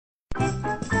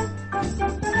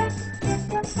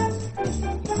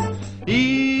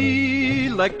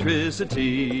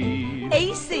Electricity.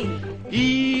 AC.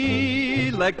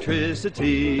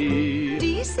 Electricity.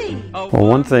 DC. Well,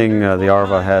 one thing the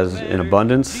Arava has in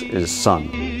abundance is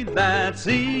sun. That's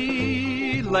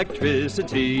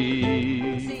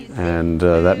electricity. And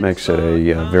that makes it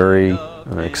a very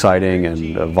exciting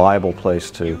and viable place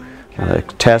to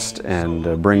test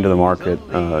and bring to the market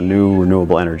new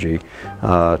renewable energy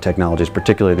technologies,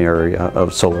 particularly in the area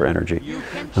of solar energy.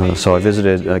 So I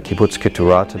visited Kibbutz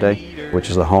Ketura today, which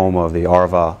is the home of the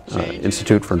Arava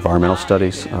Institute for Environmental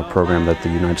Studies, a program that the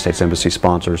United States Embassy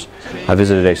sponsors. I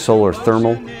visited a solar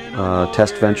thermal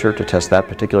test venture to test that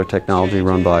particular technology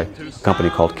run by a company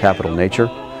called Capital Nature.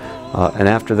 And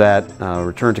after that,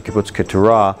 returned to Kibbutz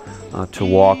Ketura to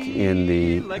walk in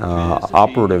the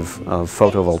operative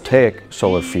photovoltaic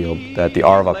solar field that the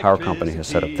Arava Power Company has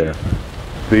set up there.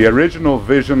 The original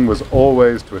vision was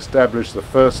always to establish the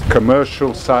first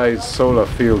commercial-sized solar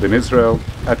field in Israel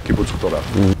at Kibbutz Ketura.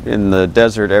 In the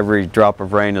desert, every drop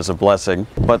of rain is a blessing,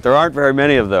 but there aren't very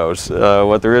many of those.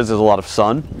 What there is a lot of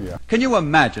sun. Yeah. Can you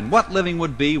imagine what living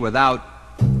would be without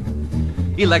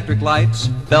electric lights,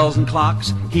 bells and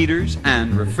clocks, heaters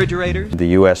and refrigerators? The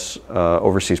U.S.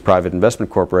 Overseas Private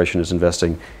Investment Corporation is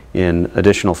investing in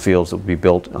additional fields that will be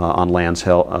built on lands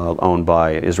owned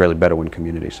by Israeli Bedouin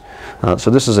communities. So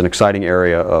this is an exciting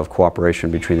area of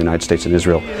cooperation between the United States and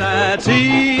Israel. That's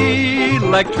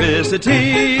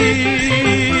electricity.